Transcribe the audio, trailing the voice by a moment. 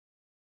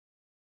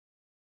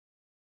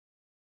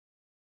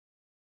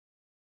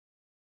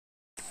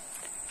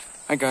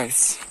Hi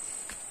guys,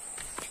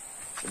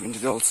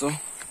 today also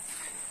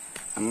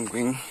I'm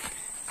going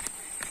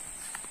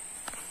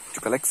to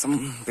collect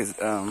some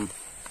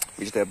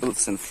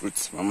vegetables and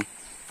fruits from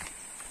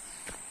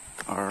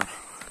our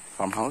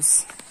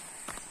farmhouse.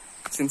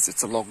 Since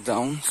it's a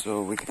lockdown,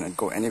 so we cannot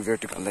go anywhere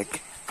to collect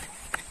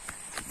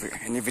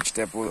any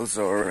vegetables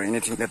or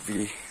anything that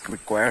we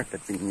require,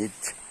 that we need.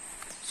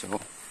 So,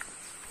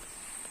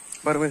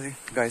 by the way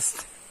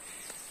guys,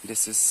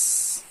 this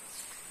is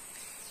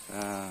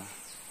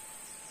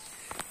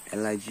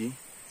LIG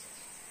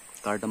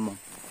cardamom.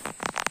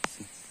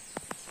 See?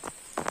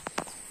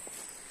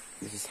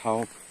 This is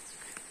how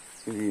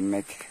we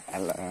make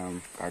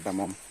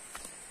cardamom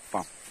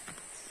farm.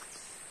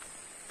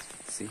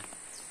 See?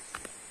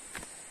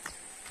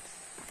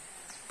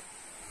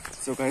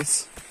 So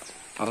guys,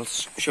 I'll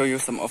show you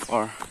some of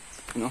our,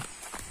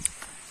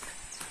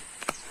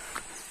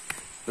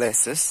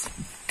 places.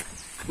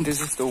 This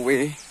is the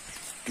way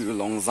to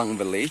Longzang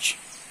village.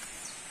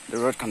 The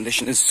road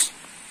condition is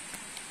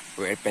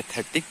very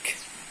pathetic.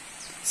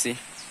 See?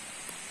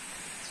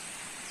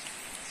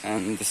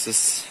 And this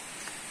is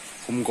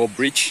Humgo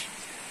Bridge.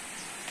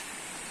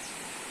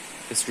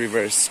 This river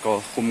is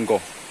called Humgo.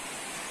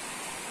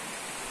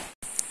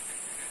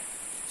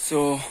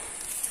 So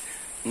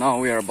now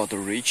we are about to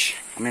reach.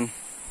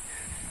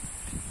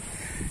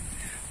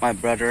 My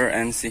brother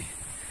and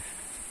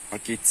our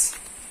kids,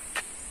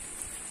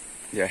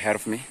 they are ahead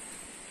of me.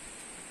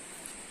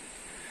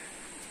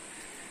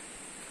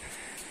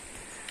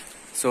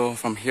 So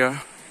from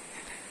here,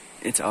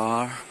 it's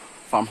our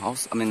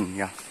farmhouse.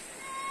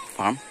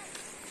 Farm.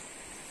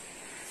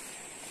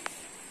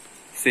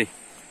 See,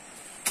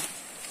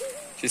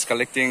 she's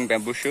collecting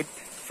bamboo shoot,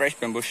 fresh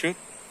bamboo shoot.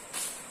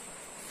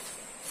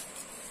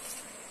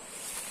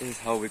 This is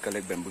how we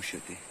collect bamboo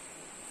shoot.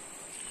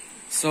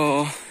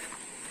 So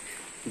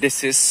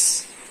this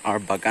is our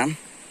bagan.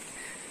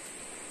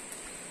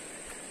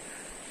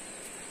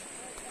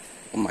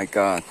 Oh my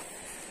god.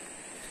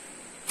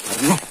 I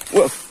don't know.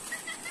 Whoa.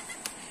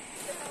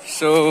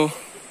 So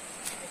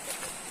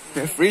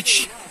we have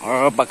reached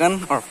our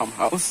bagan, our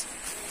farmhouse.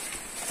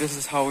 This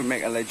is how we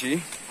make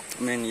LIG.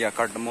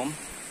 Cardamom.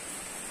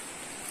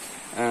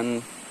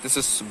 And this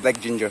is black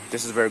ginger.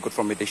 This is very good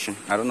for meditation.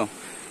 I don't know,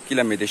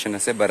 killer meditation I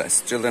say, but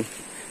still then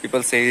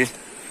people say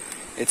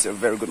it's a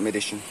very good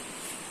meditation.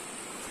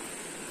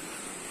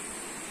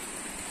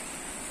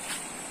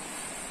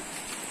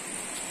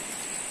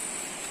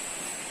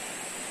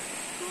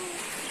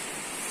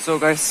 So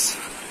guys,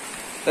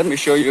 let me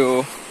show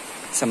you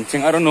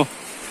something. I don't know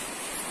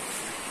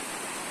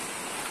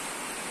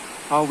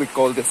how we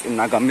call this in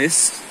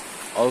Nagamis,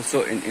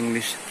 also in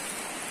English.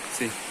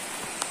 See,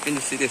 can you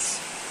see this?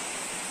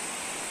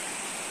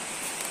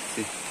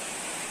 See,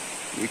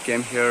 we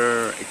came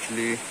here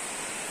actually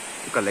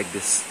to collect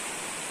this.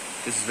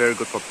 This is very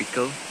good for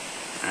pickle,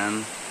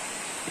 and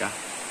yeah,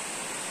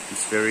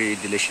 it's very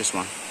delicious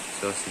one.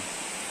 So see,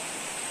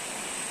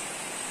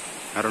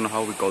 I don't know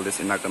how we call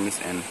this in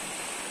Nagamis and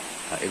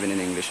even in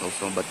English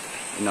also, but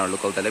in our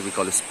local dialect we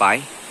call it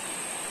spy.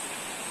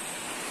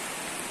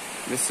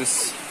 This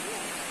is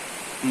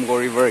Humgo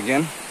River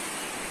again.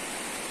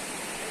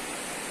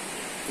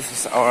 This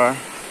is our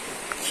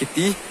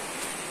kitty.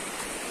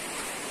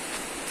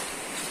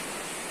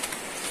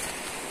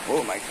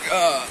 Oh my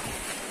god.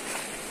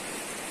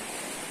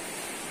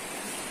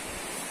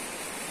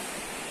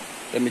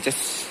 Let me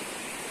just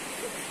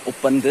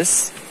open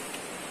this.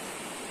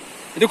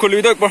 Itu khuli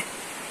itu ekbar.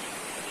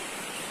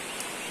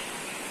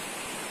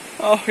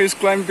 Oh, he's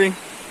climbing.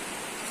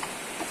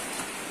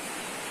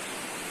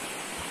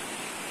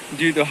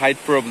 Due to height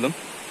problem.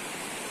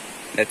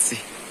 Let's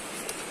see.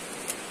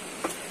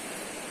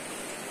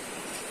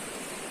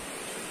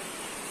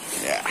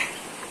 Yeah.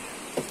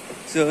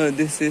 So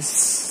this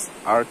is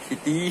our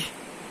kitty.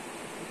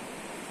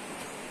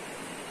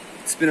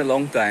 It's been a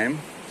long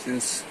time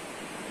since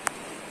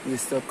we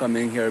stopped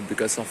coming here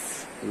because of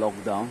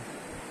lockdown.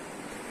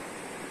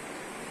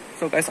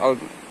 So guys, I'll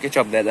catch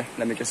up later.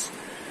 Let me just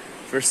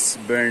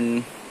first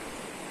burn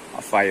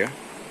a fire.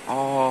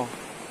 Oh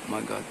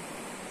my god,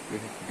 we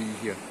have to be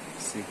here.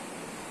 See,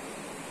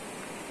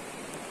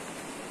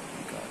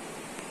 oh god.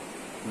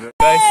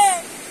 Guys,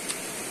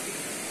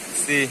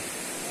 see,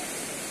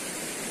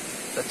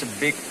 such a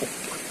big hook.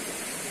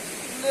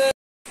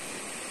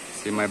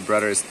 See, my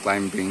brother is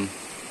climbing.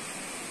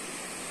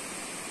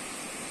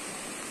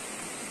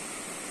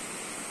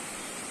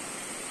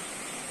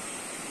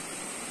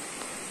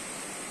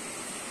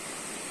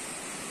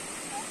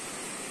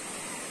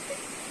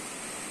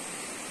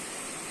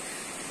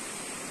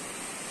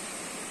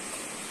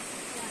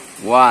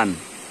 One.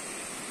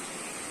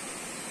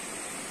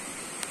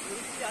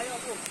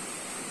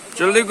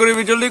 Jaldi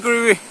karibi, jaldi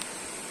karibi.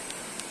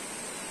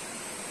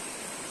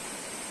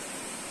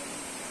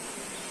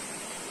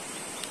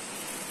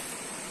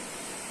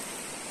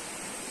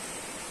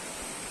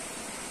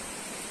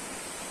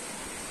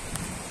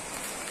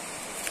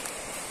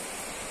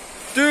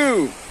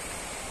 Two.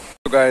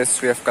 So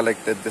guys, we have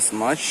collected this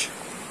much,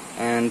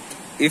 and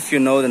if you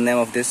know the name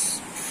of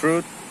this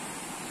fruit,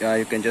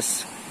 you can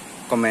just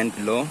comment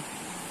below.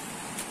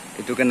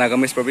 Itu kan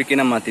Nagamese probably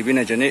kina mati bin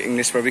ajani,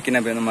 English probably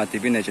kina bena mati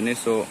bin ajani.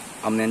 So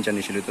amnen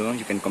jani shiluto.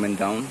 You can comment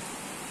down.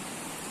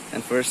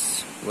 And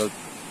first we'll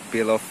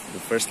peel off the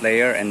first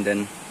layer and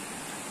then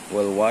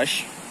we'll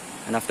wash.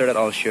 And after that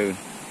I'll show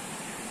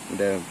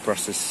the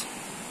process.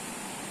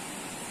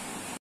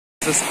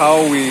 This is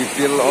how we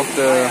peel off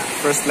the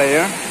first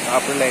layer, the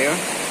upper layer,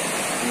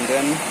 and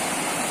then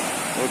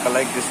we'll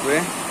collect this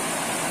way.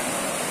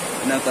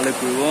 Now collect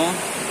we will.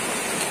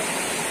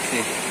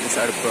 See, these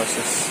are the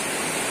process.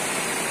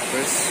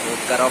 First, we'll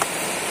cut off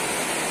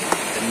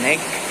the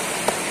neck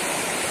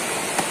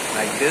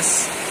like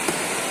this.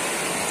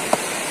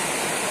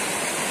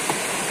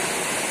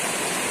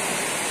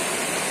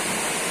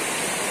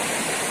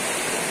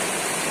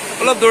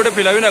 All of the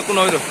pila na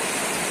kuno ito.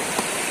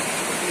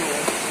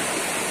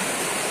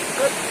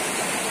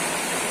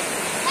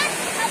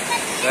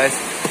 Guys,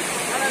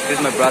 this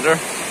is my brother,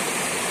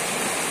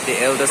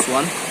 the eldest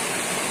one.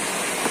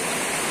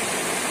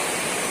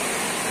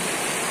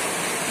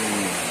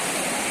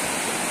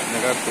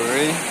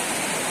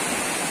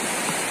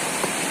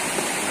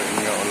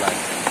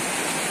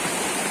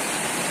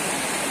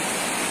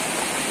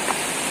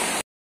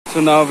 So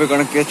now we're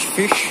gonna catch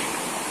fish.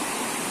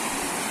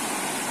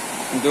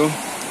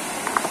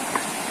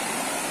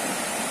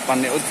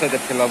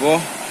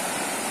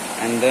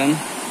 And then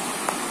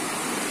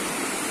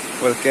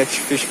we'll catch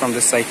fish from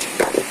the side.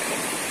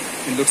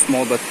 It looks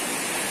small, but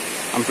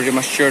I'm pretty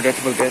much sure that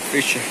we'll get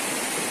fish.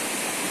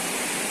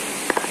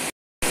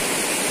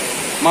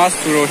 Mas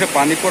suro he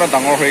pani pura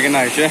dangor hoye gina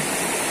aise.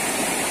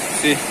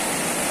 See,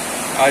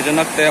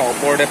 ajanak te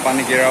opor de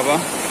pani giraba.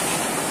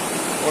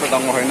 Pura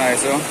dangor hoye na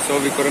aise. So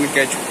we couldn't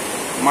catch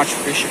much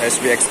fish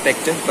as we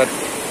expected, but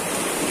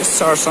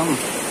just are some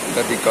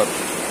that we got.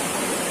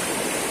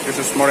 This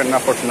is more than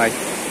enough for tonight.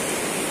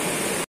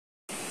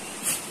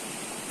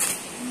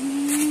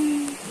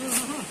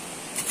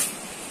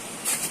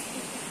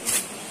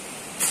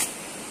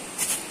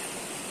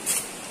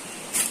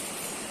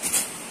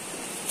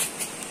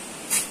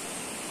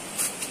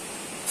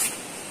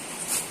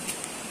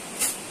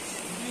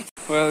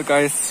 Well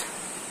guys,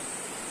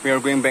 we are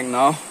going back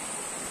now,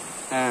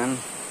 and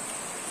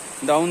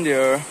down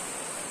there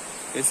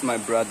is my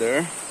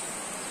brother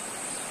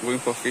going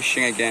for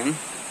fishing again.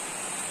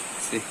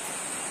 See,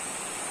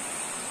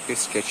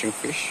 he's catching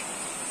fish.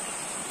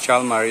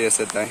 Chal Maria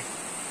said that.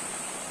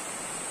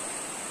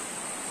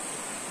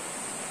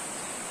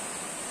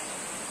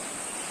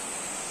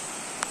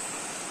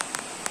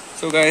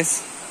 So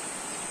guys,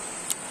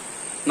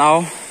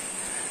 now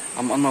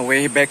I'm on my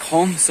way back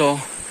home, so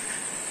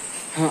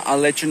I'll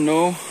let you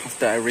know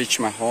after I reach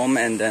my home,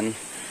 and then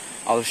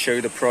I'll show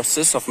you the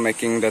process of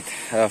making that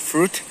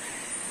fruit.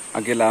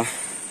 Agila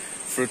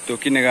fruit to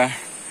kinaga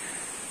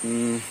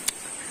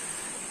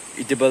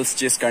eatables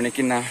chase karne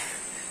kina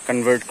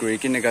convert kuri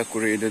kinaga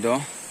kuri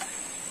do.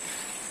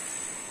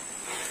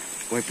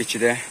 Koi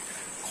pichide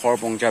khor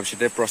pongjab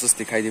chide process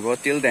dikhai dibo.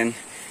 Till then,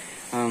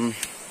 and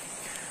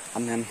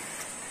then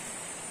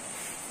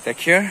take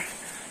care.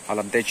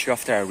 I'll update you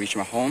after I reach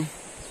my home.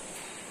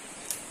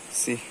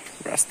 See.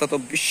 Rasta to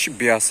bish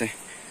biase.